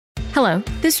Hello,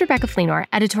 this is Rebecca Fleenor,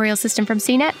 editorial assistant from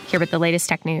CNET, here with the latest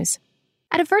tech news.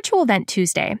 At a virtual event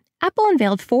Tuesday, Apple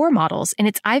unveiled 4 models in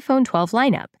its iPhone 12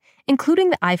 lineup, including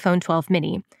the iPhone 12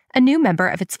 mini, a new member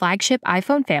of its flagship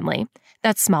iPhone family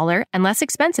that's smaller and less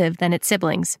expensive than its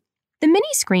siblings. The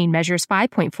mini screen measures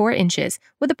 5.4 inches,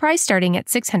 with a price starting at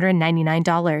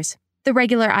 $699. The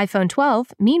regular iPhone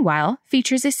 12, meanwhile,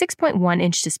 features a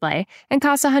 6.1-inch display and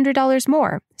costs $100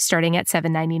 more, starting at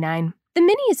 $799. The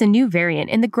Mini is a new variant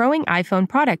in the growing iPhone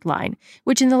product line,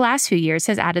 which in the last few years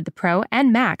has added the Pro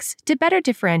and Max to better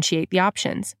differentiate the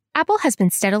options. Apple has been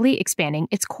steadily expanding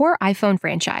its core iPhone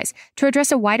franchise to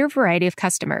address a wider variety of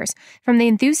customers, from the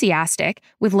enthusiastic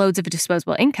with loads of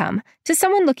disposable income to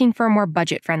someone looking for a more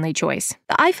budget-friendly choice.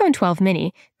 The iPhone 12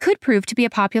 mini could prove to be a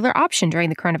popular option during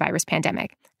the coronavirus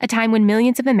pandemic, a time when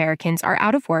millions of Americans are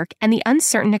out of work and the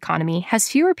uncertain economy has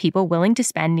fewer people willing to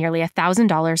spend nearly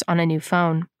 $1,000 on a new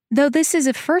phone. Though this is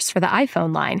a first for the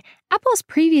iPhone line, Apple has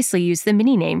previously used the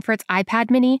Mini name for its iPad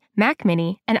Mini, Mac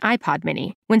Mini, and iPod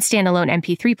Mini, when standalone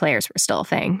MP3 players were still a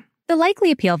thing. The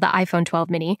likely appeal of the iPhone 12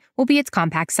 mini will be its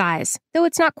compact size, though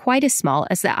it's not quite as small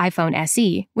as the iPhone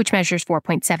SE, which measures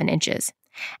 4.7 inches.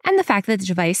 And the fact that the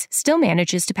device still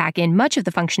manages to pack in much of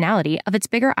the functionality of its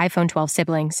bigger iPhone 12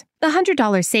 siblings. The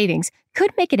 $100 savings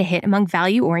could make it a hit among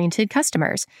value-oriented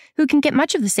customers, who can get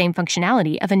much of the same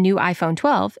functionality of a new iPhone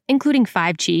 12, including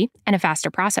 5G and a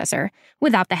faster processor,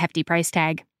 without the hefty price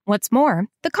tag. What's more,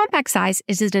 the compact size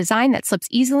is a design that slips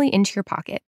easily into your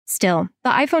pocket. Still,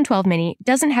 the iPhone 12 mini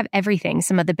doesn't have everything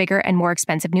some of the bigger and more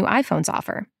expensive new iPhones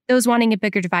offer. Those wanting a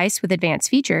bigger device with advanced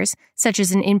features, such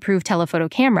as an improved telephoto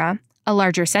camera, a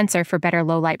larger sensor for better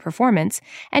low-light performance,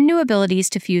 and new abilities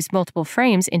to fuse multiple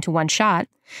frames into one shot,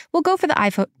 will go for the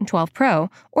iPhone 12 Pro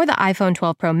or the iPhone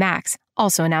 12 Pro Max,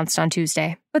 also announced on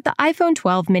Tuesday. But the iPhone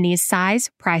 12 mini's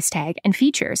size, price tag, and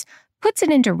features puts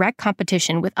it in direct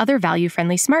competition with other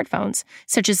value-friendly smartphones,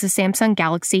 such as the Samsung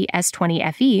Galaxy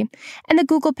S20 FE and the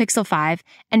Google Pixel 5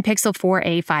 and Pixel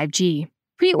 4a 5G.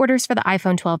 Pre-orders for the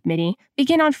iPhone 12 mini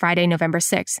begin on Friday, November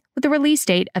 6th, with a release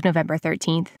date of November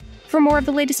 13th. For more of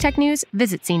the latest tech news,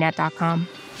 visit cnet.com.